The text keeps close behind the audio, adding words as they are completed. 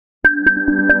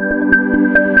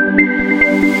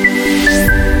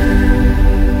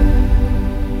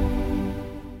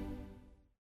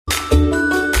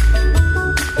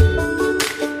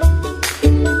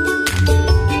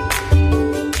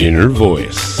Inner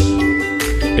Voice,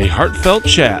 a heartfelt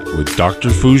chat with Dr.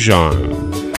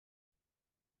 Foojan.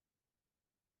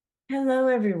 Hello,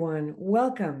 everyone.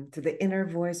 Welcome to the Inner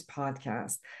Voice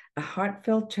podcast, a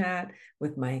heartfelt chat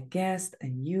with my guest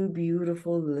and you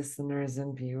beautiful listeners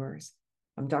and viewers.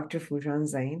 I'm Dr. Foojan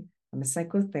Zain. I'm a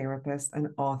psychotherapist,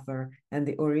 an author, and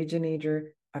the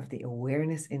originator of the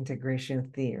awareness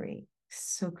integration theory.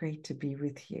 So great to be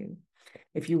with you.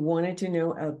 If you wanted to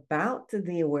know about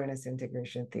the awareness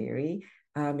integration theory,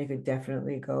 you could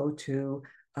definitely go to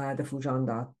the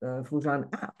Foojan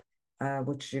app,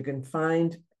 which you can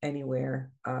find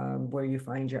anywhere where you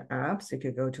find your apps. You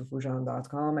could go to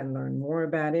Foojan.com and learn more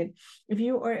about it. If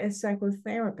you are a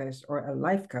psychotherapist or a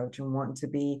life coach and want to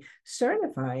be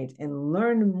certified and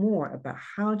learn more about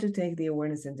how to take the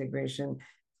awareness integration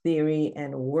theory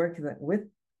and work with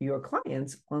your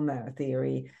clients on that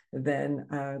theory, then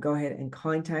go ahead and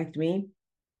contact me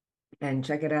and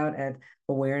check it out at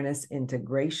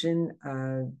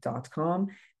awarenessintegration.com,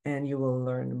 and you will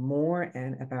learn more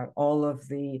and about all of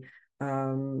the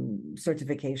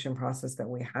certification process that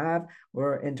we have.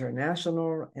 We're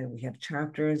international and we have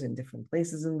chapters in different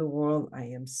places in the world. I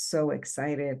am so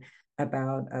excited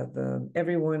about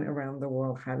everyone around the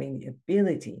world having the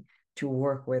ability to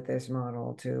work with this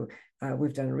model.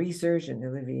 We've done research in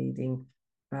alleviating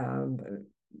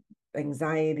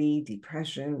anxiety,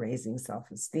 depression, raising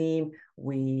self-esteem.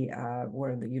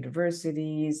 We're in the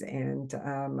universities, and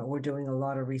we're doing a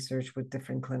lot of research with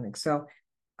different clinics. So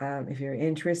if you're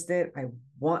interested, I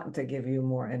want to give you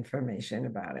more information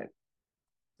about it.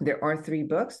 There are 3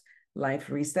 books: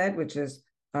 Life Reset, which is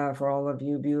for all of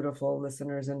you beautiful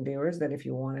listeners and viewers, that if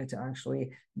you wanted to actually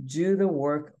do the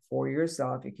work for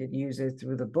yourself, you could use it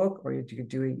through the book, or you could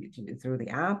do it through the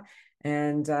app.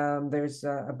 And there's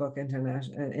a book,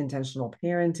 Intentional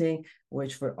Parenting,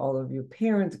 which for all of you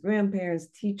parents, grandparents,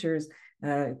 teachers,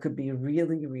 could be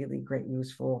really, really great,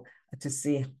 useful to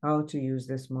see how to use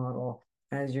this model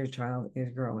as your child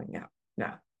is growing up.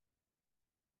 Now,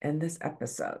 in this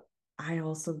episode, I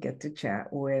also get to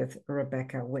chat with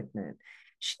Rebecca Whitman.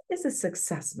 She is a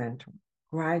success mentor,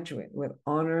 graduate with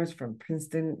honors from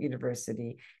Princeton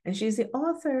University, and she's the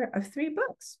author of 3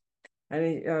 books.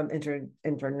 An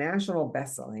international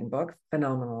best-selling book,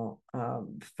 Phenomenal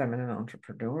Feminine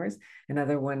Entrepreneurs.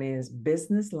 Another one is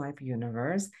Business Life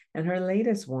Universe. And her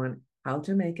latest one, How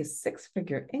to Make a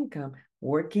 6-Figure Income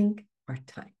Working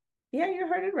Part-Time. Yeah, you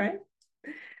heard it right.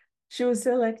 She was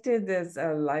selected as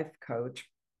a life coach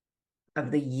of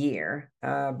the year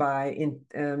by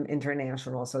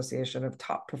International Association of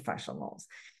Top Professionals.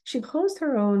 She hosts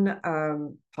her own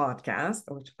podcast,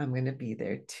 which I'm going to be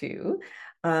there too.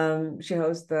 She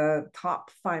hosts the top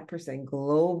 5%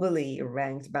 globally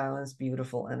ranked Balanced,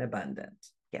 Beautiful, and Abundant.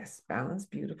 Yes,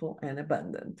 Balanced, Beautiful, and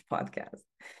Abundant podcast.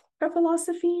 Her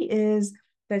philosophy is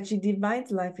that she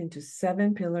divides life into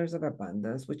 7 pillars of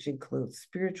abundance, which include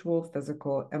spiritual,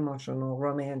 physical, emotional,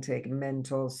 romantic,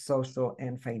 mental, social,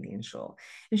 and financial.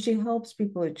 And she helps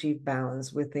people achieve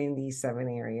balance within these 7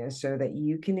 areas so that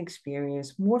you can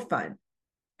experience more fun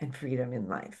and freedom in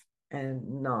life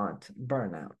and not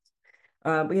burnout.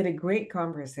 We had a great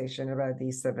conversation about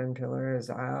these 7 pillars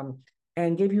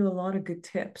and gave you a lot of good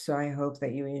tips. So I hope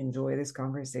that you enjoy this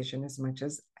conversation as much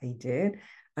as I did.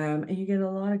 And you get a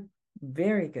lot of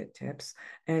very good tips,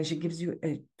 and she gives you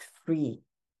a free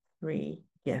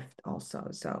gift also.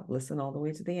 So listen all the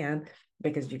way to the end,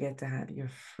 because you get to have your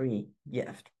free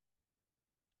gift.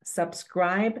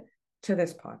 Subscribe to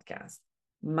this podcast,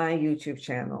 my YouTube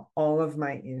channel, all of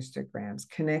my Instagrams.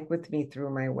 Connect with me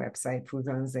through my website,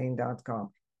 foojanzain.com.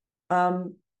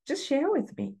 Just share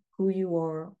with me who you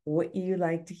are, what you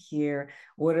like to hear,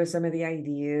 what are some of the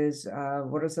ideas,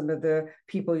 what are some of the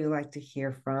people you like to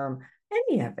hear from.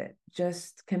 Any of it,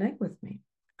 just connect with me.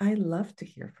 I love to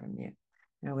hear from you.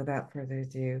 Now, without further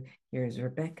ado, here's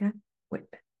Rebecca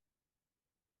Whitman.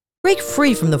 Break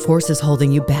free from the forces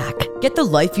holding you back. Get the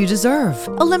life you deserve.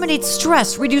 Eliminate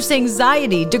stress, reduce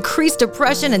anxiety, decrease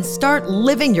depression, and start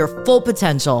living your full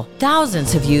potential.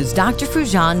 Thousands have used Dr.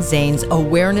 Foojan Zain's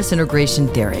awareness integration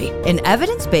theory, an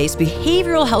evidence-based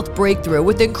behavioral health breakthrough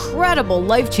with incredible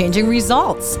life-changing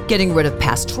results. Getting rid of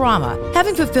past trauma,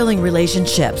 having fulfilling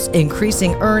relationships,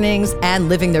 increasing earnings, and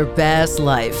living their best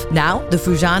life. Now, the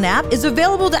Foojan app is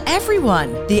available to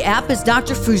everyone. The app is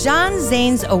Dr. Foojan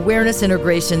Zain's awareness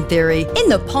integration theory in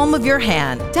the palm of your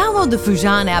hand. Download the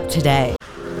Foojan app today.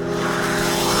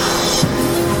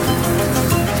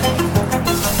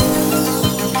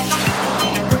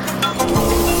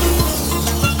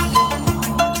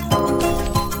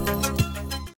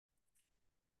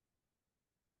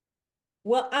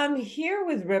 Well, I'm here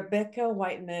with Rebecca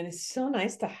Whitman. It's so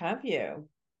nice to have you.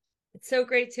 It's so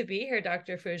great to be here,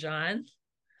 Dr. Foojan.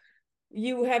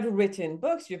 You have written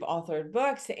books, you've authored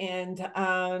books, and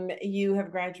you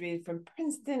have graduated from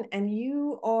Princeton, and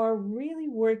you are really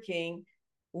working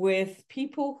with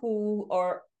people who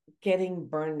are getting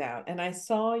burned out. And I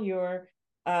saw your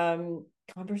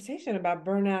conversation about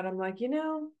burnout. I'm like,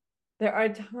 there are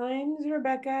times,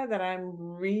 Rebecca, that I'm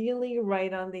really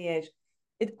right on the edge.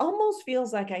 It almost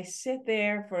feels like I sit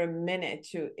there for a minute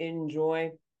to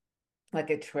enjoy like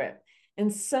a trip.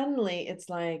 And suddenly it's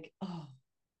like, oh,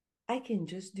 I can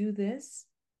just do this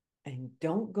and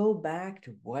don't go back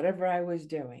to whatever I was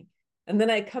doing. And then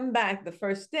I come back the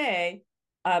first day,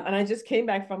 and I just came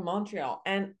back from Montreal,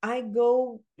 and I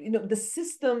go, the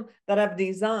system that I've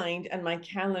designed and my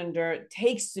calendar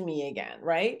takes to me again,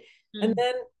 right? And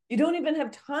then you don't even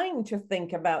have time to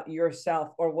think about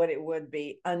yourself or what it would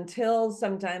be until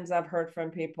sometimes I've heard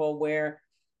from people where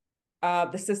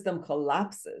the system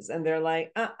collapses and they're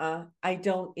like, I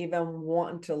don't even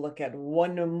want to look at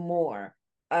one more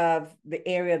of the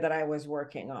area that I was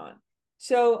working on.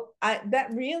 So that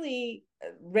really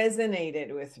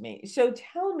resonated with me. So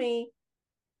tell me,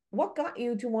 what got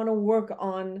you to want to work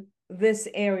on this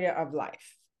area of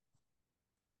life?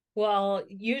 Well,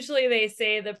 usually they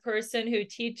say the person who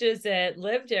teaches it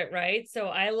lived it, right? So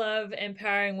I love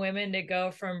empowering women to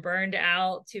go from burned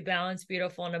out to balanced,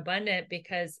 beautiful, and abundant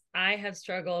because I have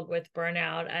struggled with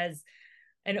burnout as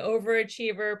an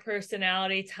overachiever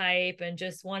personality type and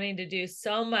just wanting to do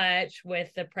so much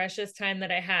with the precious time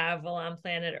that I have while on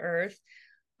planet Earth.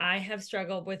 I have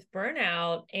struggled with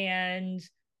burnout, and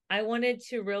I wanted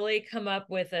to really come up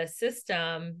with a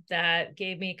system that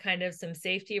gave me kind of some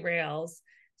safety rails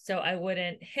so I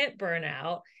wouldn't hit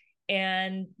burnout.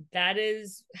 And that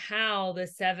is how the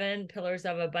 7 pillars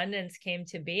of abundance came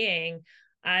to being.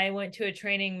 I went to a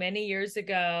training many years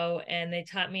ago and they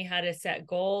taught me how to set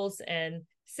goals in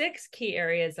 6 key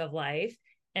areas of life.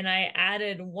 And I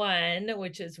added one,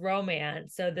 which is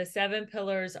romance. So the 7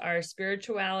 pillars are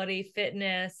spirituality,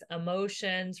 fitness,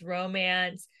 emotions,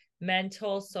 romance,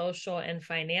 mental, social, and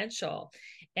financial.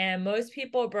 And most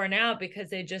people burn out because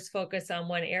they just focus on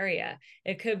one area.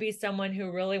 It could be someone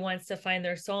who really wants to find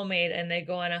their soulmate and they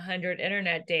go on 100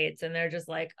 internet dates and they're just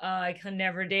like, oh, I can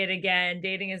never date again.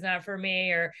 Dating is not for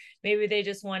me. Or maybe they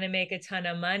just want to make a ton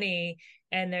of money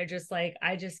and they're just like,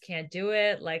 I just can't do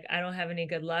it. Like, I don't have any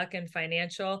good luck in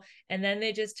financial. And then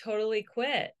they just totally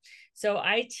quit. So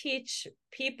I teach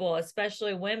people,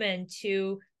 especially women,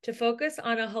 to focus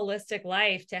on a holistic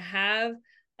life, to have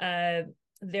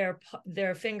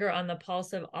their finger on the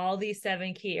pulse of all these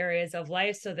 7 key areas of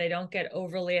life so they don't get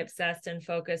overly obsessed and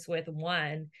focused with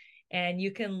one. And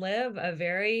you can live a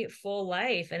very full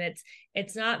life, and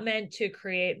it's not meant to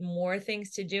create more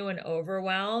things to do and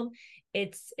overwhelm.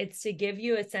 It's to give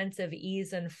you a sense of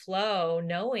ease and flow,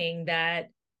 knowing that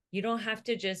you don't have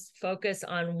to just focus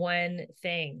on one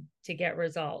thing to get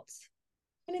results.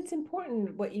 And it's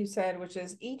important what you said, which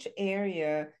is each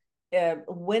area,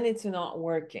 when it's not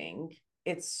working,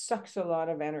 it sucks a lot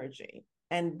of energy.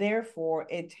 And therefore,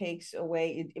 it takes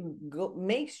away,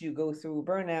 makes you go through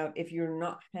burnout if you're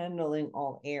not handling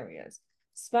all areas,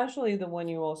 especially the one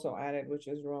you also added, which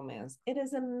is romance. It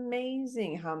is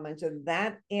amazing how much of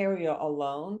that area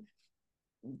alone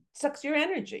sucks your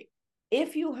energy.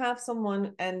 If you have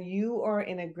someone and you are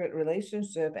in a good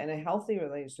relationship and a healthy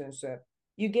relationship,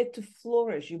 you get to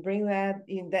flourish. You bring that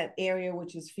in that area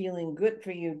which is feeling good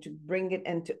for you to bring it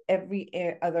into every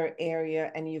other area,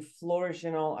 and you flourish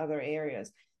in all other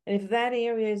areas. And if that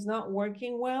area is not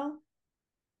working well,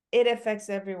 it affects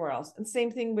everywhere else. And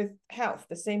same thing with health,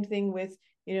 the same thing with,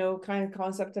 kind of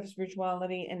concept of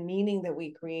spirituality and meaning that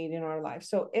we create in our life.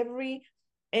 So every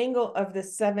angle of the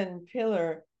 7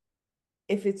 pillar,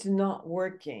 if it's not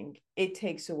working, it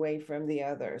takes away from the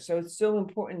other. So it's so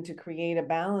important to create a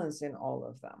balance in all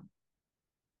of them.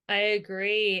 I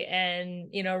agree. And,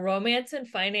 romance and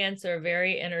finance are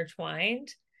very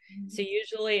intertwined. So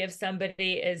usually if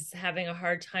somebody is having a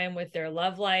hard time with their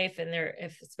love life and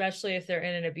especially if they're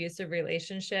in an abusive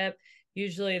relationship,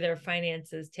 usually their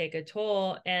finances take a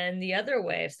toll. And the other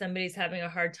way, if somebody's having a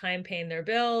hard time paying their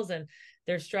bills and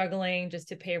they're struggling just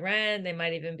to pay rent, they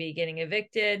might even be getting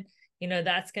evicted,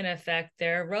 that's going to affect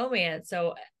their romance.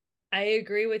 So I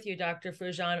agree with you, Dr.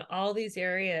 Foojan. All these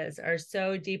areas are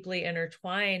so deeply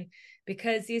intertwined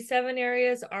because these 7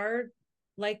 areas are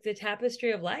like the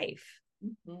tapestry of life.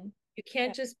 Mm-hmm. You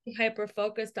can't just be hyper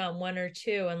focused on one or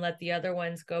two and let the other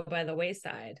ones go by the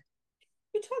wayside.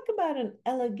 You talk about an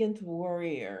elegant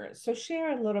warrior. So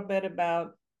share a little bit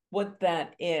about what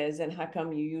that is and how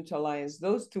come you utilize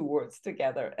those two words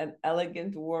together, an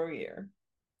elegant warrior.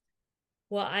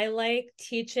 Well, I like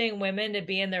teaching women to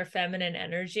be in their feminine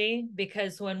energy,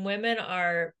 because when women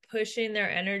are pushing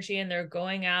their energy and they're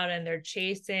going out and they're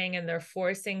chasing and they're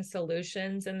forcing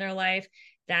solutions in their life,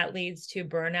 that leads to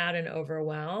burnout and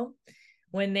overwhelm.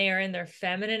 When they are in their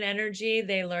feminine energy,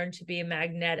 they learn to be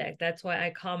magnetic. That's why I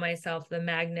call myself the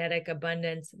magnetic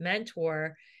abundance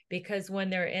mentor, because when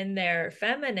they're in their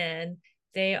feminine,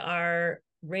 they are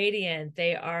radiant,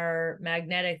 they are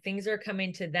magnetic. Things are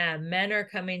coming to them, men are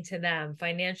coming to them,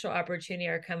 financial opportunity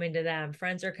are coming to them,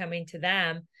 friends are coming to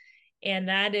them. And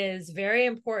that is very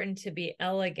important, to be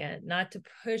elegant, not to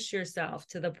push yourself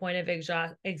to the point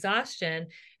of exhaustion.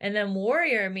 And then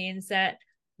warrior means that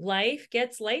life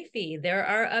gets lifey. There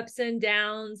are ups and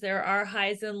downs, there are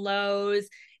highs and lows.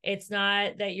 It's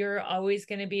not that you're always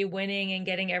going to be winning and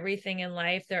getting everything in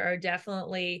life. There are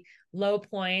definitely low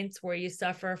points where you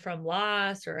suffer from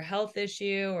loss or a health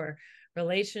issue or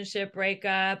relationship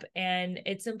breakup. And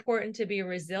it's important to be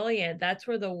resilient. That's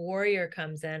where the warrior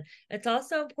comes in. It's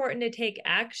also important to take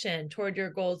action toward your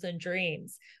goals and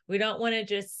dreams. We don't want to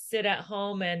just sit at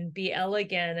home and be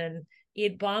elegant and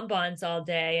eat bonbons all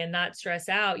day and not stress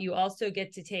out. You also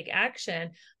get to take action.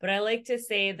 But I like to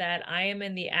say that I am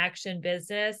in the action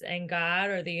business and God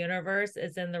or the universe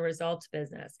is in the results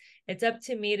business. It's up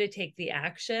to me to take the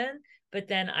action, but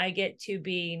then I get to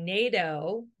be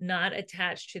NATO, not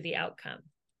attached to the outcome.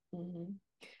 Mm-hmm.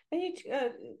 And you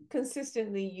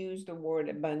consistently use the word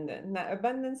abundant. Now,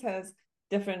 abundance has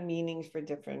different meanings for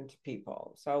different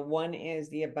people. So one is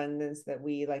the abundance that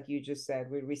we, like you just said,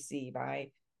 we receive. I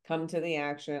come to the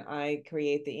action, I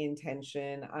create the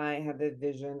intention, I have the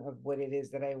vision of what it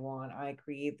is that I want, I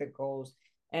create the goals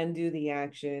and do the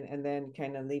action, and then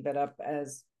kind of leave it up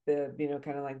as the,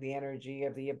 kind of like the energy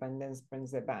of the abundance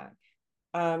brings it back.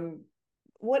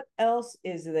 What else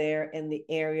is there in the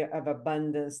area of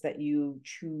abundance that you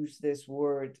choose this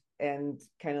word and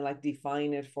kind of like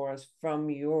define it for us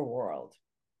from your world?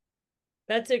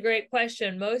 That's a great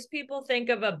question. Most people think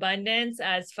of abundance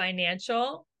as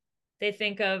financial. They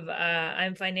think of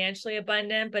I'm financially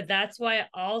abundant, but that's why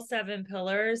all 7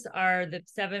 pillars are the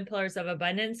 7 pillars of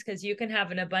abundance, because you can have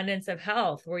an abundance of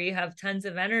health where you have tons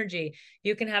of energy.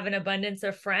 You can have an abundance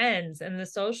of friends and the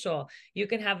social. You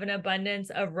can have an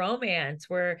abundance of romance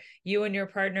where you and your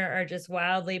partner are just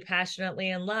wildly,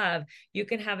 passionately in love. You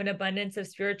can have an abundance of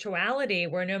spirituality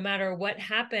where no matter what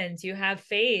happens, you have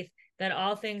faith that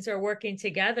all things are working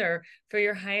together for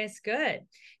your highest good.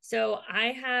 So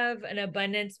I have an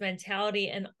abundance mentality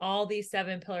in all these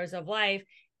 7 pillars of life.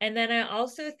 And then I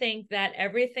also think that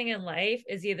everything in life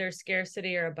is either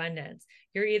scarcity or abundance.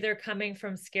 You're either coming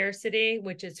from scarcity,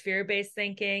 which is fear-based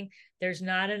thinking. There's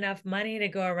not enough money to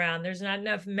go around. There's not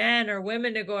enough men or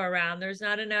women to go around. There's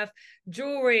not enough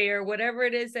jewelry or whatever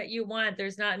it is that you want.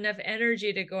 There's not enough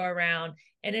energy to go around.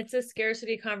 And it's a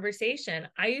scarcity conversation.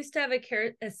 I used to have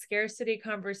a scarcity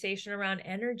conversation around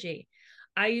energy.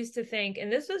 I used to think,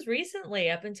 and this was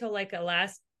recently, up until like the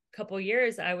last couple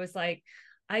years, I was like,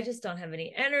 I just don't have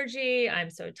any energy. I'm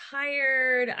so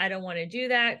tired. I don't want to do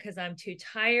that because I'm too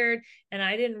tired. And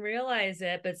I didn't realize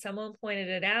it, but someone pointed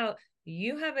it out.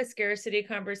 You have a scarcity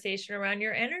conversation around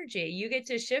your energy. You get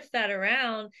to shift that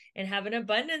around and have an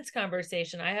abundance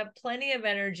conversation. I have plenty of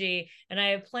energy and I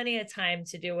have plenty of time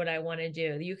to do what I want to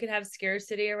do. You could have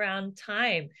scarcity around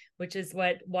time, which is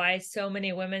why so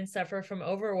many women suffer from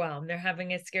overwhelm. They're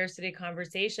having a scarcity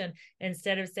conversation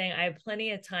instead of saying, I have plenty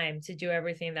of time to do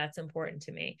everything that's important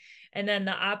to me. And then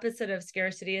the opposite of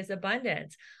scarcity is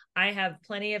abundance. I have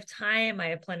plenty of time. I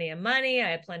have plenty of money.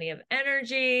 I have plenty of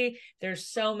energy. There's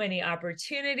so many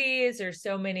opportunities. There's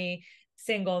so many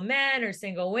single men or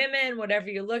single women, whatever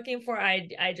you're looking for.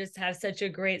 I just have such a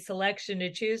great selection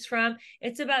to choose from.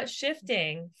 It's about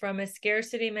shifting from a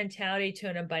scarcity mentality to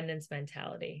an abundance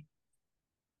mentality.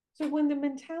 So when the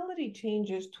mentality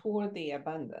changes toward the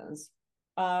abundance,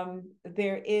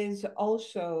 there is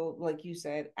also, like you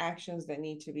said, actions that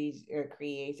need to be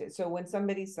created. So when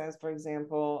somebody says, for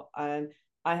example, I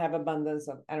have abundance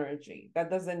of energy,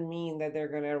 that doesn't mean that they're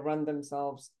going to run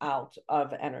themselves out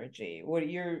of energy.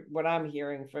 What I'm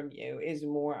hearing from you is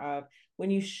more of, when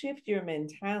you shift your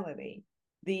mentality,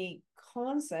 the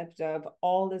concept of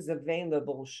all is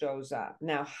available shows up.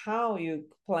 Now, how you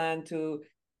plan to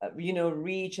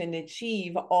reach and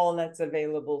achieve all that's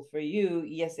available for you,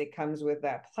 yes, it comes with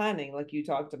that planning, like you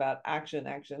talked about, action,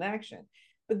 action, action.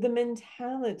 But the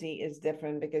mentality is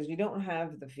different because you don't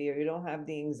have the fear, you don't have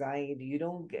the anxiety, you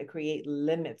don't create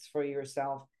limits for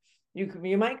yourself.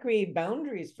 You might create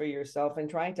boundaries for yourself and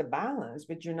try to balance,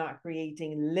 but you're not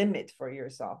creating limit for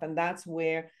yourself. And that's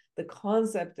where the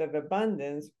concept of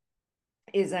abundance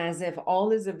is as if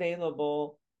all is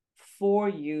available for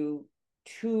you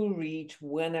to reach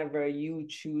whenever you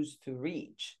choose to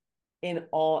reach in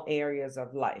all areas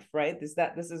of life, right?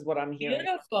 This is what I'm hearing.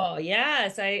 Beautiful.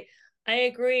 Yes, I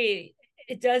agree.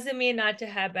 It doesn't mean not to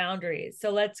have boundaries. So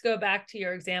let's go back to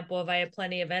your example of I have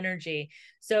plenty of energy.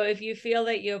 So if you feel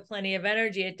that you have plenty of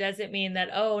energy, it doesn't mean that,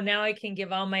 oh, now I can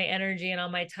give all my energy and all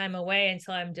my time away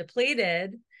until I'm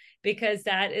depleted, because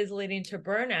that is leading to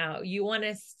burnout. You want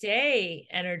to stay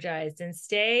energized and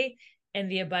stay in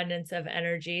the abundance of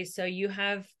energy. So you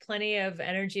have plenty of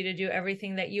energy to do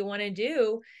everything that you want to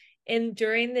do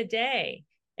during the day.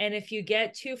 And if you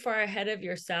get too far ahead of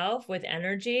yourself with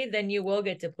energy, then you will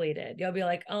get depleted. You'll be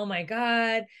like, oh my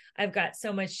God, I've got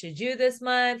so much to do this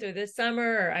month or this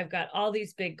summer, or I've got all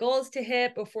these big goals to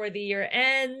hit before the year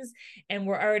ends. And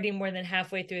we're already more than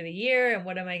halfway through the year. And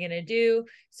what am I going to do?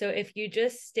 So if you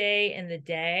just stay in the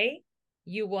day,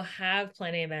 you will have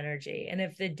plenty of energy. And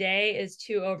if the day is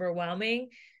too overwhelming,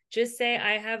 just say,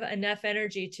 I have enough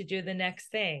energy to do the next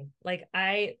thing. Like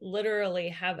I literally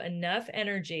have enough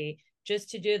energy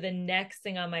just to do the next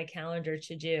thing on my calendar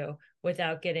to do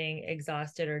without getting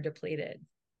exhausted or depleted.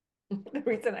 The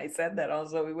reason I said that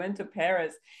also, we went to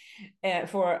Paris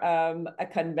for a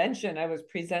convention. I was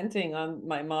presenting on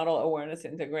my model awareness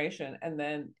integration. And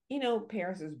then,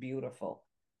 Paris is beautiful.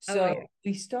 So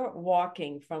we start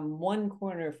walking from one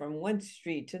corner, from one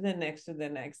street to the next,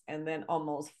 and then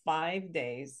almost 5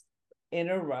 days in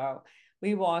a row,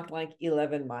 we walked like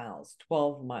 11 miles,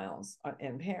 12 miles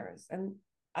in Paris. And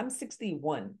I'm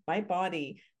 61. My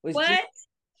body was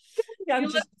you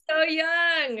look so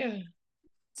young.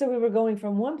 So we were going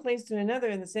from one place to another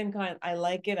in the same kind. I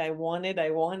like it. I want it.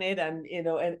 I'm,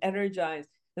 and energized.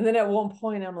 And then at one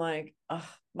point, I'm like, oh,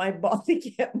 my body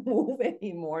can't move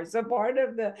anymore. So part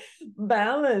of the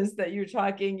balance that you're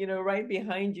talking, right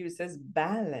behind you says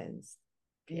balance.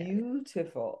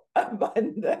 Beautiful,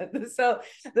 abundant. So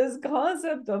this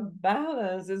concept of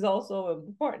balance is also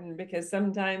important because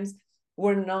sometimes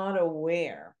we're not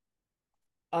aware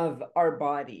of our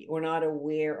body. We're not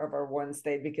aware of our one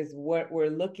state because we're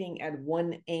looking at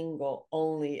one angle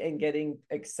only and getting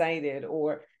excited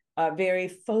or very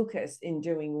focused in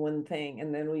doing one thing.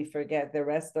 And then we forget the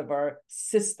rest of our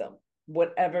system,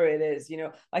 whatever it is,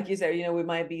 like you said, we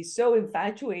might be so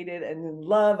infatuated and in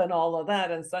love and all of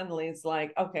that. And suddenly it's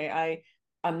like, okay,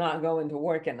 I'm not going to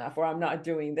work enough, or I'm not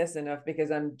doing this enough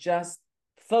because I'm just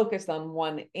focused on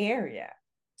one area.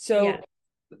 So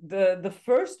the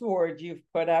first word you've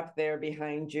put up there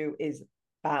behind you is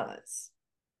balance.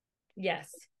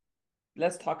 Yes.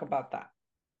 Let's talk about that.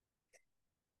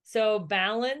 So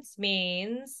balance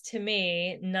means to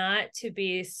me not to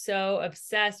be so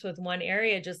obsessed with one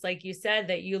area, just like you said,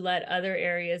 that you let other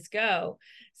areas go.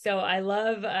 So I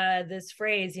love this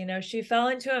phrase, she fell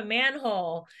into a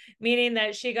manhole, meaning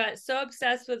that she got so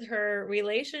obsessed with her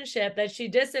relationship that she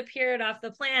disappeared off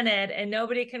the planet and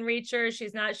nobody can reach her.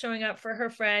 She's not showing up for her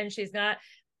friends. She's not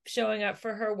showing up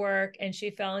for her work, and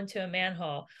she fell into a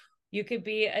manhole. You could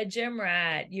be a gym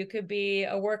rat. You could be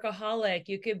a workaholic.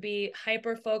 You could be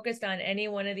hyper focused on any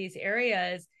one of these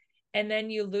areas, and then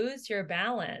you lose your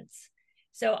balance.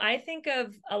 So I think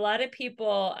of a lot of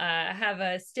people have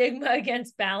a stigma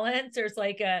against balance. There's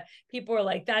like people are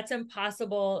like, that's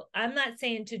impossible. I'm not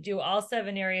saying to do all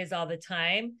 7 areas all the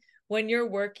time. When you're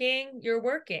working, you're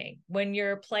working. When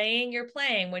you're playing, you're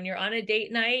playing. When you're on a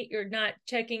date night, you're not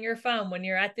checking your phone. When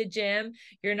you're at the gym,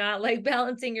 you're not like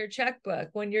balancing your checkbook.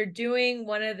 When you're doing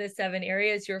one of the 7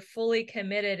 areas, you're fully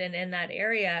committed and in that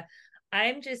area.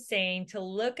 I'm just saying to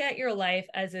look at your life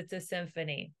as it's a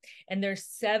symphony, and there's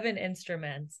 7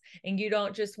 instruments, and you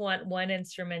don't just want one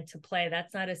instrument to play.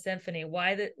 That's not a symphony.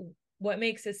 What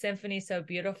makes a symphony so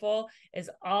beautiful is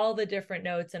all the different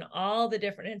notes and all the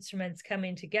different instruments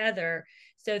coming together.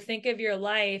 So think of your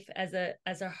life as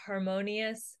a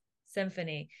harmonious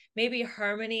symphony. Maybe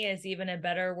harmony is even a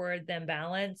better word than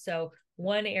balance. So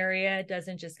one area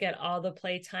doesn't just get all the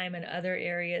playtime and other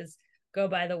areas go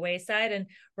by the wayside. And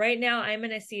right now I'm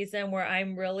in a season where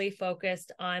I'm really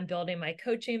focused on building my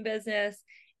coaching business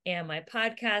and my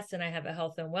podcast, and I have a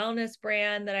health and wellness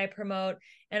brand that I promote,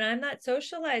 and I'm not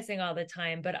socializing all the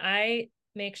time, but I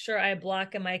make sure I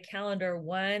block in my calendar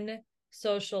one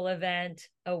social event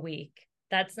a week.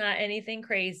 That's not anything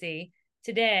crazy.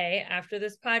 Today, after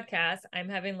this podcast, I'm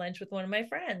having lunch with one of my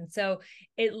friends. So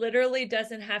it literally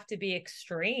doesn't have to be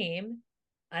extreme.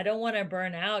 I don't want to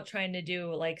burn out trying to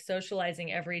do like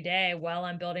socializing every day while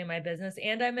I'm building my business,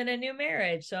 and I'm in a new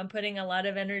marriage. So I'm putting a lot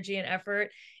of energy and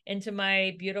effort into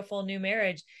my beautiful new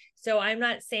marriage. So I'm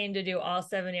not saying to do all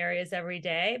 7 areas every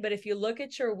day, but if you look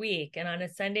at your week and on a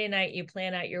Sunday night, you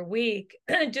plan out your week,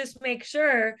 just make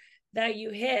sure that you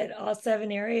hit all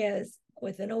 7 areas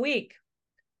within a week.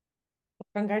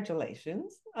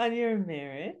 congratulations on your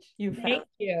marriage. Thank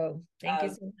you. Thank you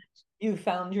Um, so much. you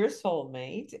found your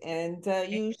soulmate, and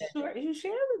you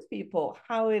share with people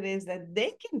how it is that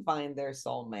they can find their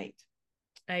soulmate.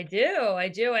 I do. I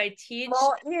do.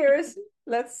 Small ears,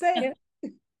 let's say it.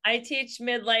 I teach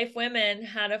midlife women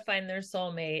how to find their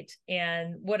soulmate.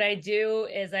 And what I do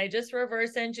is I just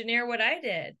reverse engineer what I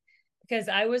did because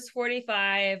I was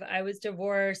 45, I was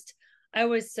divorced, I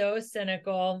was so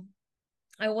cynical.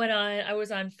 I was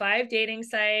on 5 dating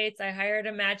sites. I hired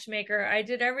a matchmaker. I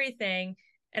did everything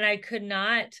and I could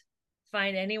not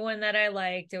find anyone that I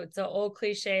liked. It's an old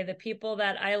cliche. The people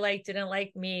that I liked didn't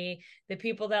like me. The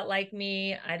people that liked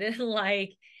me, I didn't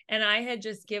like. And I had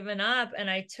just given up and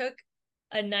I took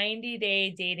a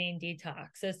 90-day dating detox.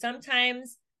 So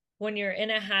sometimes when you're in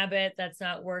a habit that's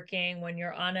not working, when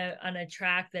you're on a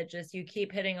track that just you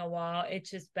keep hitting a wall,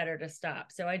 it's just better to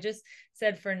stop. So I just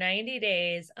said for 90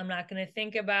 days, I'm not going to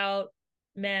think about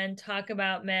men, talk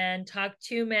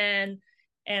to men,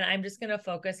 and I'm just going to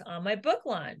focus on my book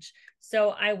launch. So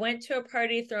I went to a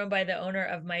party thrown by the owner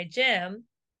of my gym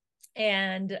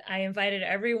and I invited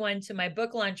everyone to my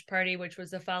book launch party, which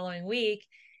was the following week.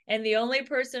 And the only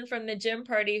person from the gym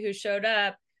party who showed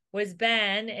up was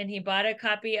Ben, and he bought a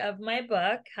copy of my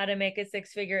book, How to Make a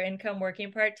Six-Figure Income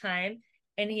Working Part-Time.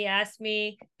 And he asked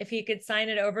me if he could sign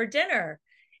it over dinner.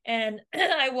 And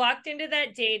I walked into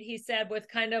that date, he said, with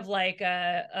kind of like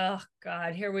a, oh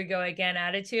God, here we go again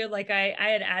attitude. Like I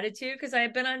had attitude because I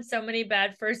had been on so many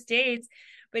bad first dates,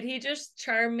 but he just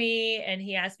charmed me and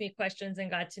he asked me questions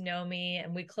and got to know me.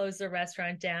 And we closed the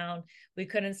restaurant down. We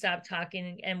couldn't stop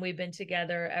talking and we've been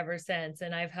together ever since.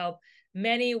 And I've helped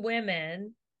many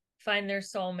women find their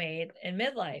soulmate in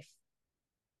midlife.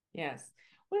 Yes.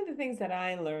 One of the things that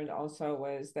I learned also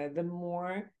was that the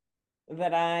more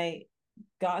that I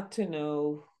got to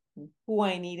know who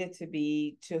I needed to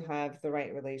be to have the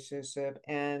right relationship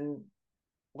and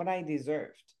what I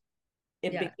deserved,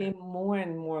 it became more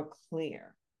and more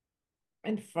clear.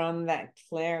 And from that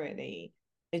clarity,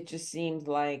 it just seemed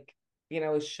like,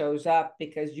 it shows up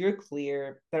because you're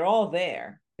clear. They're all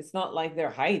there. It's not like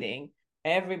they're hiding.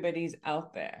 Everybody's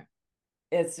out there.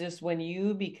 It's just when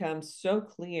you become so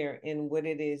clear in what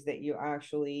it is that you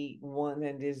actually want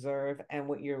and deserve and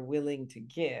what you're willing to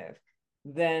give,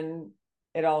 then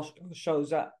it all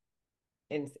shows up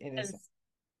in a sense.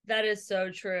 That is so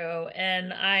true.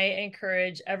 And I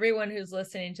encourage everyone who's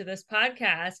listening to this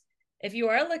podcast, if you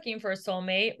are looking for a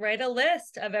soulmate, write a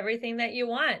list of everything that you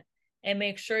want and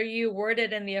make sure you word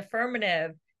it in the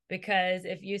affirmative. Because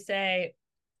if you say,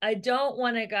 I don't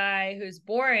want a guy who's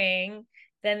boring,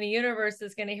 then the universe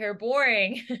is going to hear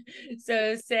boring.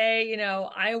 So say,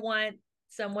 I want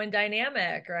someone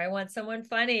dynamic or I want someone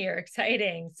funny or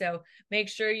exciting. So make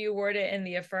sure you word it in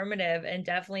the affirmative and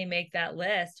definitely make that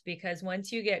list because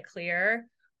once you get clear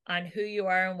on who you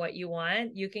are and what you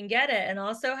want, you can get it. And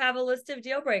also have a list of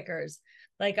deal breakers.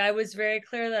 Like I was very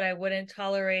clear that I wouldn't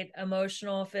tolerate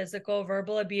emotional, physical,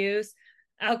 verbal abuse,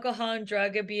 alcohol and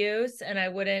drug abuse, and I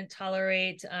wouldn't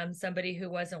tolerate somebody who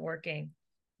wasn't working.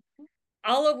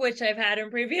 All of which I've had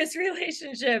in previous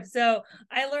relationships. So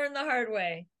I learned the hard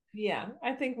way. Yeah,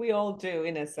 I think we all do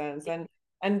in a sense.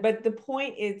 But the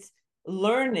point is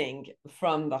learning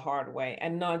from the hard way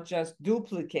and not just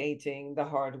duplicating the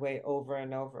hard way over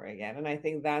and over again. And I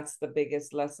think that's the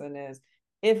biggest lesson is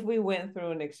if we went through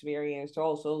an experience to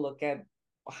also look at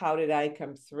how did I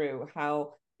come through?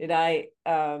 How did I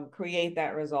create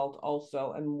that result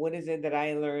also? And what is it that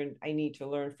I learned I need to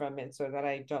learn from it so that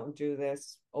I don't do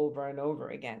this over and over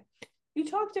again? You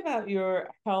talked about your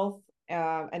health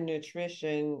and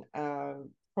nutrition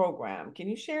program. Can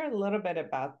you share a little bit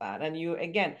about that? And you,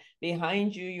 again,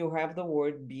 behind you, you have the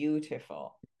word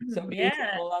beautiful. So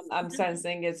beautiful, Yes. I'm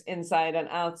sensing it's inside and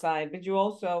outside, but you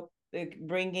also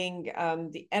bringing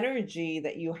the energy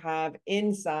that you have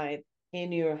inside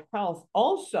in your health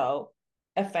also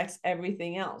affects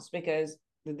everything else because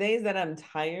the days that I'm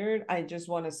tired, I just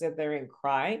want to sit there and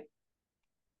cry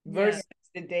versus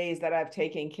the days that I've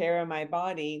taken care of my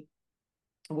body,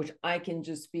 which I can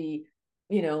just be,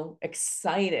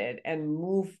 excited and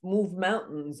move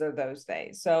mountains of those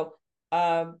days. So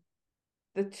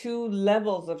the two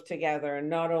levels of together,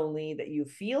 not only that you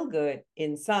feel good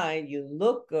inside, you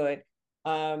look good,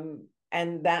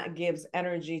 and that gives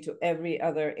energy to every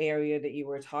other area that you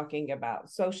were talking about.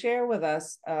 So share with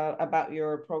us about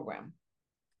your program.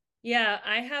 Yeah,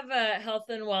 I have a health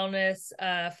and wellness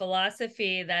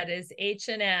philosophy that is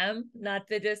H&M, not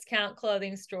the discount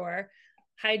clothing store.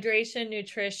 Hydration,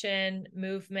 nutrition,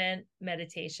 movement,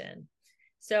 meditation.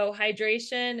 So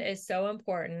hydration is so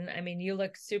important. I mean, you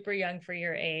look super young for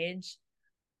your age.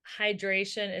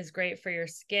 Hydration is great for your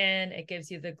skin. It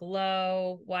gives you the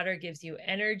glow. Water gives you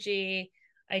energy.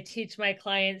 I teach my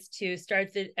clients to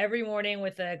start every morning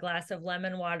with a glass of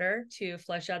lemon water to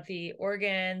flush out the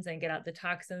organs and get out the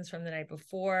toxins from the night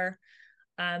before.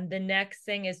 The next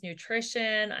thing is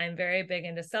nutrition. I'm very big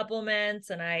into supplements,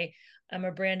 and I'm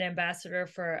a brand ambassador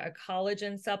for a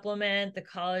collagen supplement. The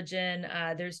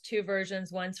collagen, there's two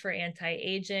versions. One's for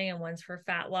anti-aging and one's for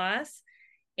fat loss.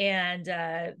 And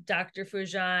Dr.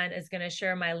 Foojan is going to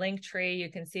share my link tree. You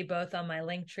can see both on my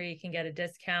link tree. You can get a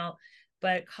discount.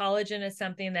 But collagen is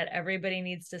something that everybody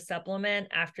needs to supplement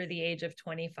after the age of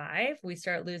 25. We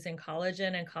start losing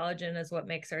collagen, and collagen is what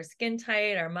makes our skin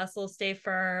tight, our muscles stay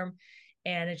firm,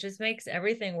 and it just makes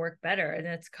everything work better. And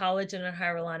it's collagen and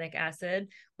hyaluronic acid,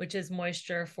 which is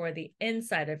moisture for the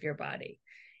inside of your body.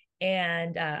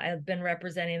 And I've been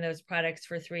representing those products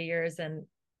for 3 years, and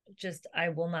just I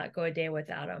will not go a day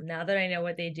without them. Now that I know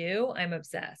what they do, I'm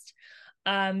obsessed.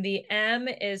 The M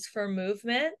is for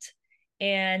movement.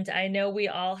 And I know we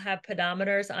all have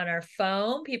pedometers on our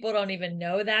phone. People don't even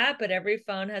know that, but every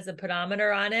phone has a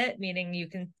pedometer on it, meaning you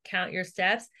can count your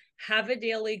steps. Have a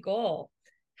daily goal.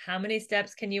 How many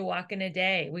steps can you walk in a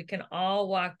day? We can all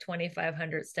walk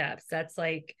 2,500 steps. That's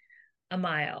like a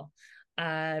mile.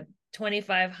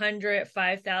 2,500,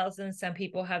 5,000. Some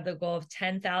people have the goal of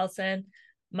 10,000.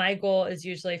 My goal is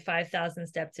usually 5,000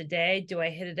 steps a day. Do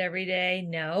I hit it every day?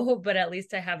 No, but at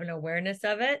least I have an awareness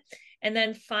of it. And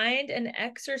then find an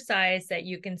exercise that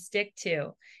you can stick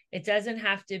to. It doesn't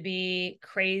have to be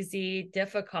crazy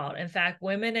difficult. In fact,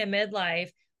 women in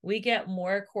midlife, we get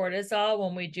more cortisol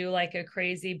when we do like a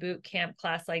crazy boot camp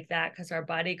class like that, because our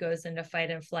body goes into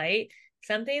fight and flight.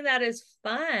 Something that is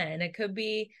fun. It could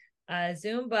be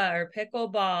Zumba or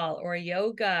pickleball or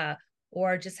yoga,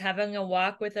 or just having a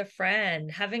walk with a friend,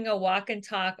 having a walk and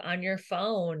talk on your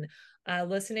phone,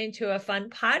 listening to a fun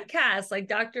podcast like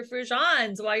Dr.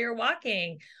 Foojan's while you're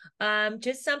walking.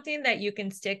 Just something that you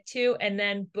can stick to, and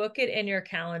then book it in your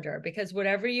calendar, because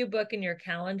whatever you book in your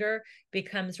calendar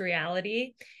becomes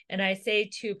reality. And I say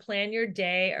to plan your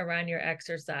day around your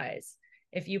exercise.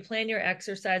 If you plan your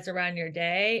exercise around your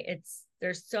day,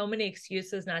 there's so many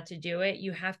excuses not to do it.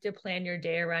 You have to plan your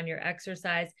day around your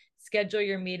exercise, schedule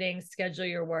your meetings, schedule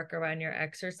your work around your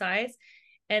exercise.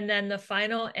 And then the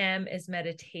final M is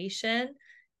meditation,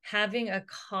 having a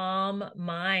calm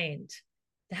mind.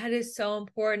 That is so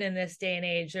important in this day and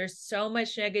age. There's so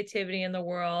much negativity in the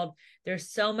world.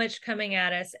 There's so much coming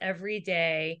at us every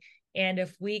day. And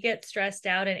if we get stressed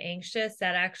out and anxious,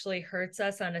 that actually hurts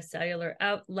us on a cellular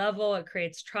level. It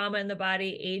creates trauma in the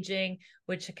body, aging,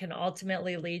 which can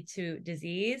ultimately lead to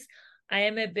disease. I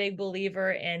am a big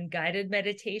believer in guided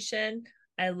meditation.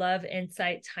 I love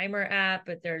Insight Timer app,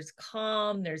 but there's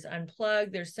Calm, there's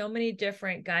Unplug. There's so many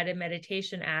different guided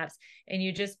meditation apps, and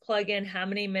you just plug in how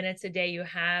many minutes a day you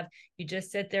have. You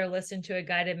just sit there, listen to a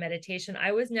guided meditation.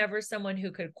 I was never someone who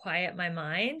could quiet my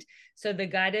mind. So the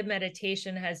guided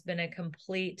meditation has been a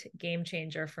complete game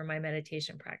changer for my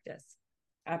meditation practice.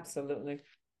 Absolutely.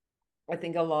 I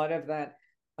think a lot of that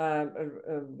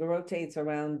rotates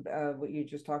around what you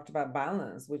just talked about,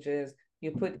 balance, which is you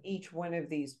put each one of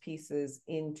these pieces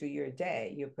into your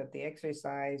day. You put the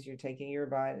exercise, you're taking your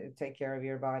body, take care of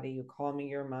your body, you're calming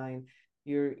your mind,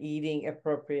 you're eating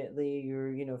appropriately,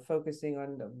 you're, focusing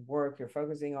on the work, you're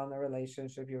focusing on the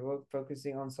relationship, you're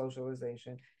focusing on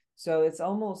socialization. So it's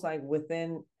almost like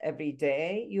within every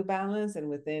day you balance, and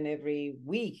within every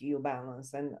week you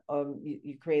balance, and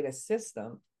you create a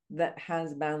system that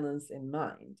has balance in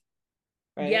mind.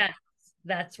 Right? Yes,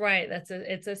 that's right.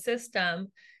 It's a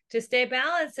system to stay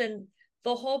balanced. And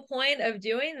the whole point of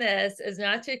doing this is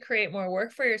not to create more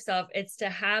work for yourself. It's to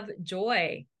have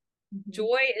joy. Mm-hmm.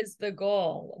 Joy is the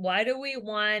goal. Why do we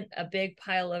want a big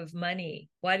pile of money?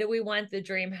 Why do we want the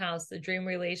dream house, the dream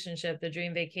relationship, the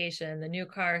dream vacation, the new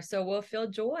car? So we'll feel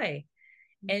joy.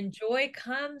 And joy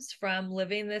comes from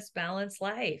living this balanced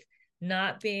life,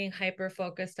 not being hyper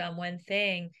focused on one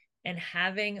thing, and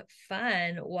having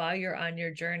fun while you're on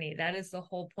your journey. That is the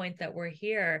whole point that we're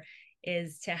here,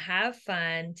 is to have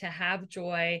fun, to have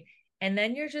joy, and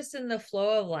then you're just in the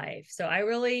flow of life. So I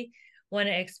really want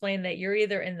to explain that you're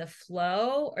either in the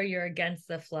flow or you're against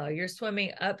the flow. You're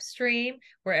swimming upstream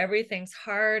where everything's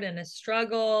hard and a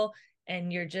struggle,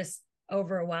 and you're just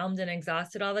overwhelmed and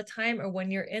exhausted all the time. Or when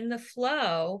you're in the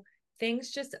flow, things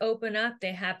just open up.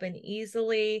 They happen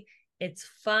easily. It's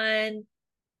fun.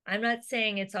 I'm not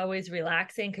saying it's always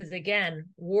relaxing, because again,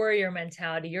 warrior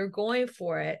mentality, you're going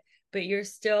for it, but you're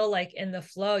still like in the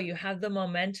flow. You have the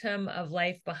momentum of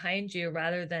life behind you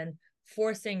rather than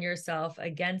forcing yourself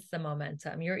against the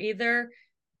momentum. You're either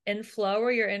in flow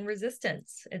or you're in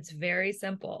resistance. It's very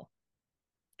simple.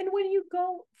 And when you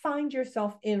go find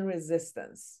yourself in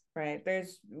resistance, right?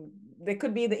 There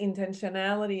could be the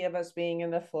intentionality of us being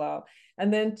in the flow,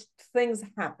 and then things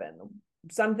happen.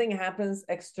 Something happens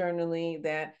externally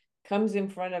that comes in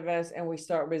front of us and we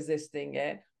start resisting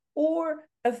it. Or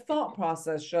a thought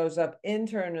process shows up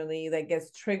internally that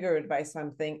gets triggered by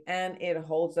something and it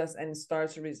holds us and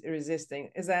starts resisting.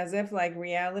 It's as if like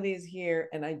reality is here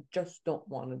and I just don't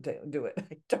want to do it.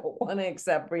 I don't want to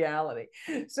accept reality.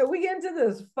 So we get into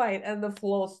this fight and the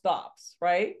flow stops,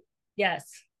 right?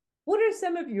 Yes. What are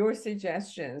some of your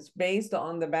suggestions based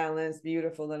on the balanced,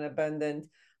 beautiful, and abundant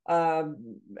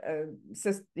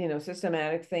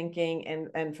systematic thinking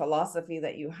and philosophy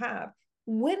that you have?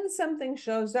 When something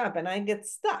shows up and I get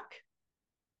stuck,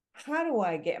 how do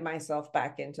I get myself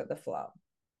back into the flow?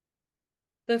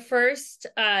 The first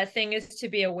thing is to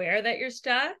be aware that you're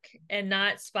stuck and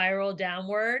not spiral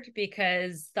downward,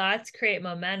 because thoughts create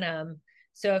momentum.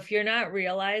 So if you're not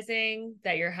realizing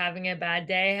that you're having a bad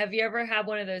day, have you ever had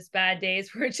one of those bad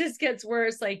days where it just gets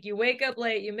worse? Like you wake up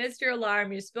late, you missed your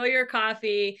alarm, you spill your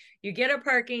coffee, you get a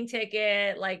parking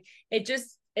ticket, like it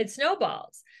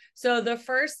snowballs. So the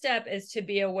first step is to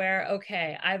be aware,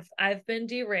 okay, I've been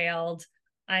derailed.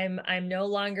 I'm no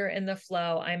longer in the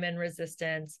flow. I'm in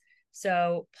resistance.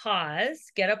 So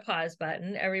pause, get a pause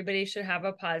button. Everybody should have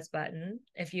a pause button.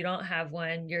 If you don't have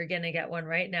one, you're going to get one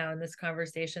right now in this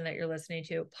conversation that you're listening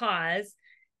to. Pause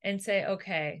and say,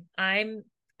 okay, I'm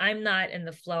not in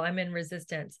the flow. I'm in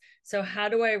resistance. So how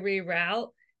do I reroute?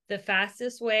 The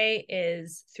fastest way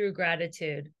is through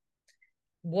gratitude.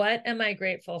 What am I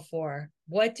grateful for?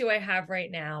 What do I have right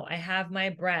now? I have my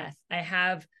breath. I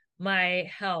have my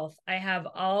health. I have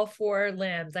all 4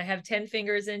 limbs. I have 10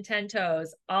 fingers and 10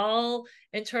 toes. All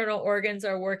internal organs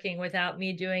are working without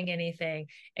me doing anything.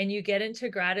 And you get into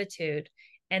gratitude.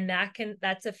 And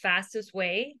that's the fastest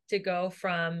way to go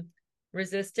from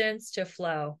resistance to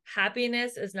flow.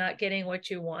 Happiness is not getting what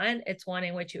you want. It's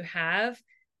wanting what you have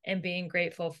and being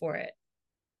grateful for it.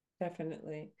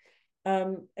 Definitely.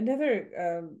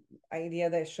 Another idea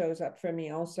that shows up for me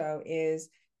also is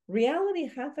reality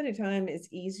half of the time is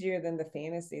easier than the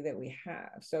fantasy that we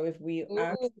have. So if we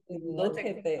actually look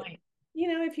at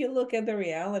if you look at the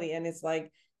reality and it's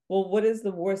like, well, what is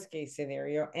the worst case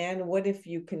scenario? And what if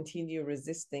you continue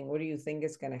resisting? What do you think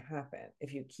is going to happen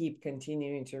if you keep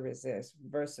continuing to resist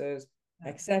versus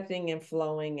accepting and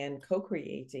flowing and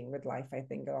co-creating with life? I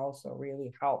think it also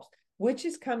really helps, which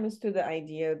comes to the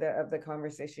idea of the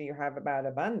conversation you have about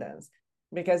abundance.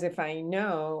 Because if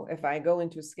I go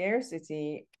into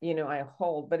scarcity, I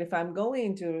hold. But if I'm going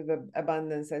into the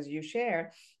abundance, as you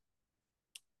share,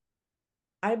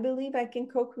 I believe I can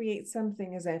co-create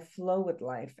something as I flow with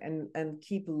life and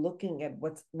keep looking at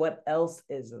what else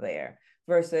is there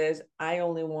versus I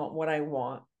only want what I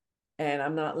want and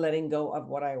I'm not letting go of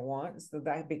what I want. So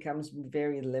that becomes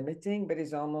very limiting, but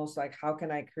it's almost like, how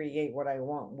can I create what I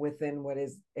want within what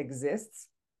exists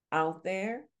out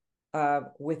there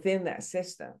within that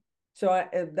system? So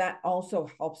that also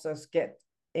helps us get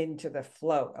into the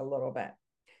flow a little bit.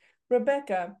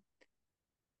 Rebecca,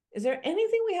 is there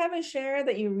anything we haven't shared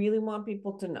that you really want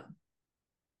people to know?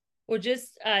 Well,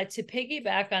 just to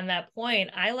piggyback on that point,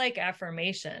 I like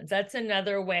affirmations. That's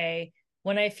another way.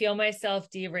 When I feel myself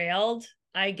derailed,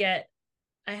 I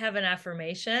have an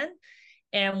affirmation.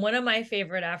 And one of my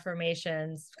favorite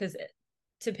affirmations, because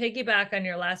to piggyback on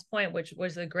your last point, which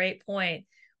was a great point,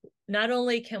 not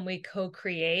only can we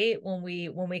co-create when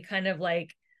we kind of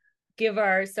like give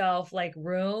ourselves like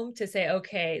room to say,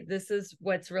 okay, this is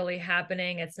what's really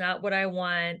happening. It's not what I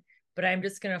want, but I'm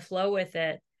just going to flow with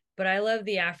it. But I love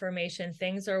the affirmation,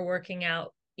 things are working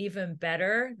out even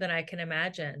better than I can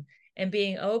imagine. And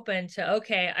being open to,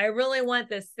 okay, I really want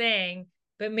this thing,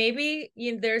 but maybe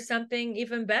there's something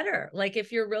even better. Like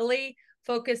if you're really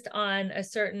focused on a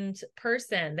certain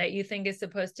person that you think is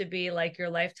supposed to be like your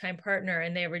lifetime partner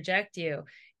and they reject you,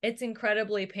 it's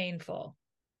incredibly painful.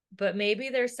 But maybe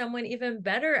there's someone even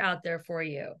better out there for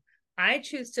you. I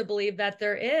choose to believe that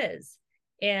there is.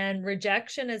 And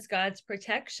rejection is God's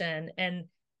protection. And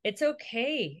it's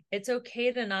okay. It's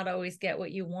okay to not always get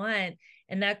what you want.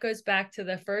 And that goes back to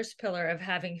the first pillar of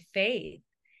having faith,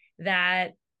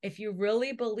 that if you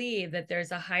really believe that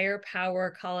there's a higher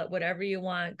power, call it whatever you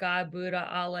want, God, Buddha,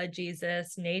 Allah,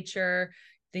 Jesus, nature,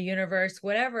 the universe,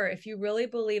 whatever, if you really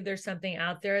believe there's something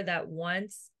out there that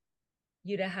wants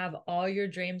you to have all your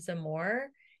dreams and more,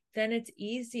 then it's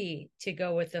easy to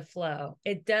go with the flow.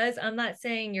 It does. I'm not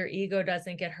saying your ego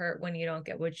doesn't get hurt when you don't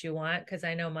get what you want, because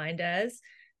I know mine does.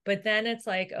 But then it's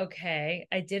like, okay,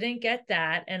 I didn't get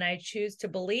that. And I choose to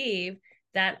believe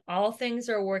that all things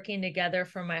are working together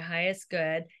for my highest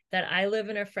good, that I live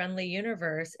in a friendly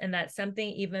universe, and that something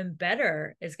even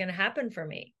better is going to happen for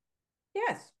me.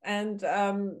 Yes. And,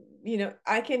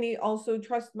 I can also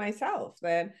trust myself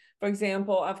that, for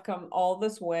example, I've come all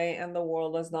this way and the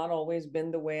world has not always been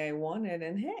the way I wanted.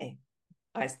 And hey,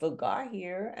 I still got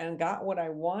here and got what I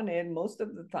wanted most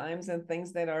of the times and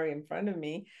things that are in front of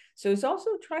me. So it's also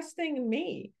trusting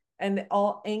me and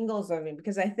all angles of it,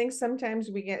 because I think sometimes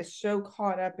we get so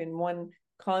caught up in one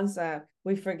concept,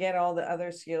 we forget all the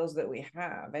other skills that we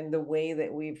have and the way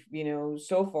that we've,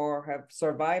 so far have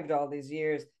survived all these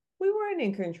years. We weren't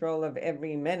in control of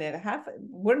every minute.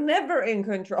 We're never in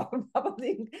control.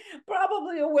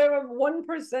 Probably aware of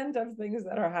 1% of things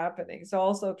that are happening. So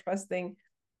also trusting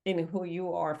in who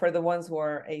you are for the ones who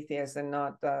are atheists and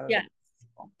not Yeah.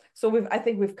 So I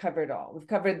think we've covered all. We've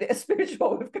covered the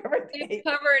spiritual, we've covered We've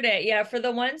covered it. Yeah. For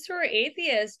the ones who are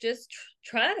atheists, just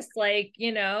trust, like,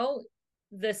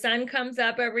 the sun comes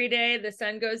up every day, the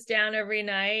sun goes down every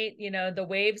night, the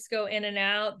waves go in and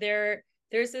out.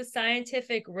 There's a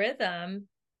scientific rhythm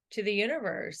to the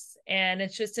universe. And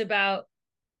it's just about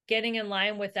getting in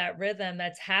line with that rhythm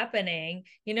that's happening.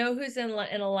 Who's in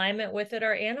alignment with it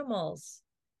are animals.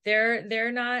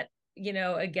 They're not,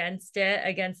 against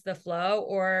the flow,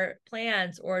 or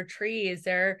plants or trees.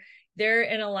 They're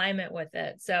in alignment with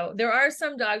it. So there are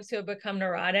some dogs who have become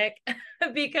neurotic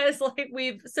because like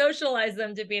we've socialized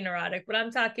them to be neurotic, but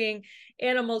I'm talking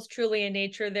animals truly in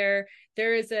nature. There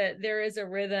is a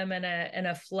rhythm and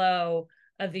a flow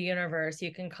of the universe.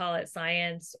 You can call it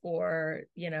science or,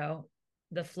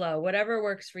 the flow, whatever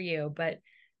works for you, but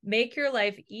make your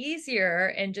life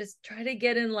easier and just try to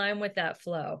get in line with that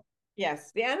flow.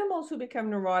 Yes, the animals who become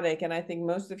neurotic, and I think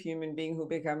most of human beings who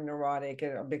become neurotic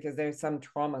because there's some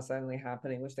trauma suddenly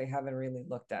happening, which they haven't really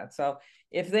looked at. So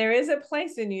if there is a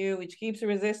place in you which keeps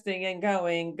resisting and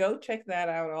going, go check that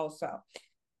out also.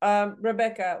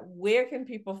 Rebecca, where can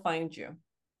people find you?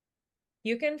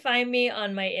 You can find me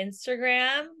on my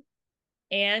Instagram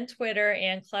and Twitter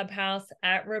and Clubhouse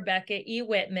at Rebecca E.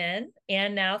 Whitman,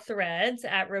 and now Threads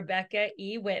at Rebecca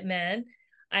E. Whitman.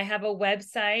 I have a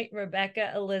website,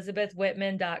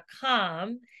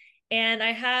 RebeccaElizabethWhitman.com. And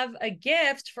I have a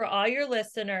gift for all your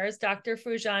listeners. Dr.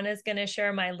 Foojan is going to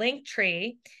share my link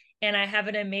tree. And I have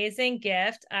an amazing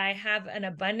gift. I have an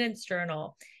abundance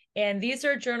journal. And these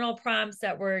are journal prompts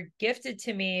that were gifted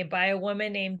to me by a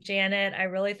woman named Janet. I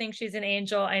really think she's an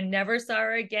angel. I never saw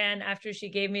her again after she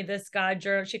gave me this God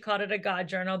journal. She called it a God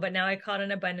journal, but now I call it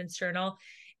an abundance journal.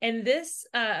 And this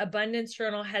abundance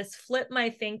journal has flipped my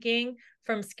thinking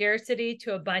from scarcity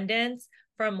to abundance,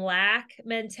 from lack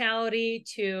mentality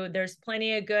to there's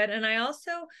plenty of good. And I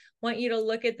also want you to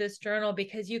look at this journal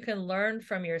because you can learn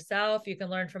from yourself. You can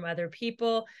learn from other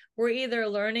people. We're either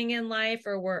learning in life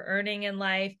or we're earning in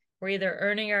life. We're either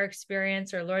earning our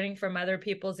experience or learning from other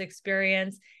people's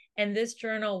experience. And this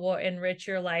journal will enrich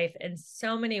your life in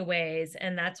so many ways.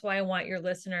 And that's why I want your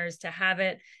listeners to have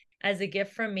it as a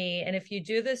gift from me. And if you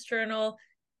do this journal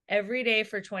every day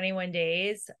for 21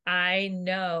 days, I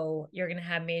know you're going to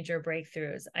have major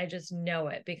breakthroughs. I just know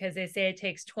it because they say it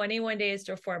takes 21 days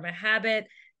to form a habit,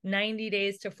 90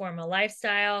 days to form a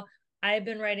lifestyle. I've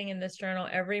been writing in this journal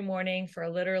every morning for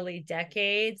literally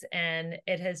decades, and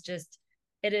it has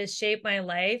shaped my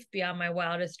life beyond my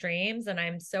wildest dreams. And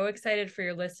I'm so excited for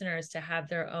your listeners to have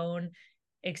their own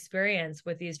experience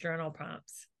with these journal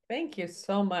prompts. Thank you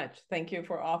so much. Thank you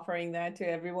for offering that to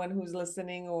everyone who's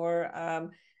listening or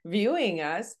viewing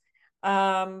us.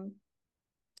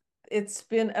 It's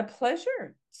been a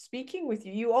pleasure speaking with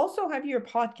you. You also have your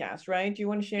podcast, right? Do you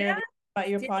want to share about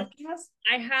your podcast?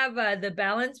 I have the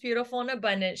Balance, Beautiful, and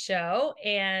Abundant show,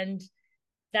 and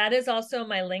that is also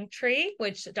my link tree,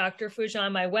 which Dr.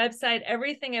 Foojan, my website,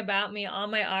 everything about me, all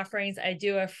my offerings. I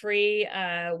do a free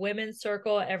women's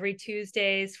circle every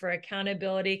Tuesdays for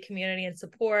accountability, community, and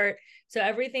support. So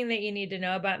everything that you need to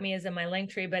know about me is in my link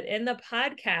tree. But in the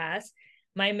podcast,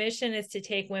 my mission is to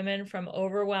take women from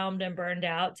overwhelmed and burned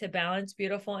out to balanced,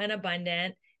 beautiful, and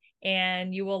abundant.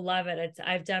 And you will love it.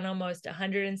 I've done almost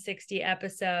 160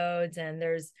 episodes, and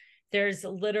there's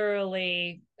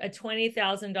literally a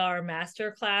 $20,000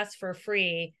 masterclass for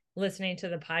free listening to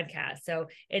the podcast. So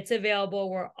it's available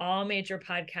where all major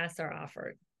podcasts are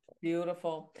offered.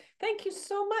 Beautiful. Thank you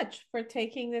so much for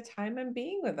taking the time and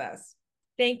being with us.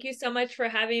 Thank you so much for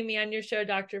having me on your show,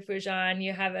 Dr. Foojan.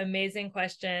 You have amazing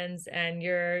questions, and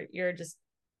you're just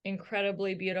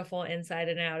incredibly beautiful inside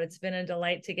and out. It's been a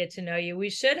delight to get to know you. We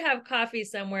should have coffee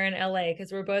somewhere in LA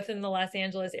because we're both in the Los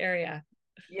Angeles area.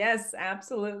 Yes,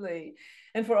 absolutely.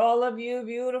 And for all of you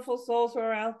beautiful souls who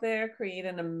are out there, create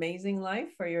an amazing life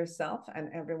for yourself and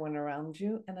everyone around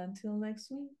you. And until next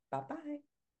week, bye-bye.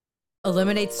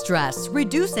 Eliminate stress,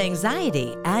 reduce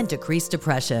anxiety, and decrease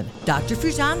depression. Dr.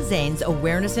 Foojan Zane's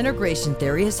awareness integration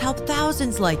theory has helped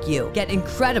thousands like you get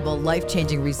incredible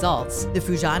life-changing results. The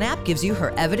Foojan app gives you her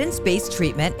evidence-based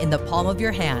treatment in the palm of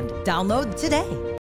your hand. Download today.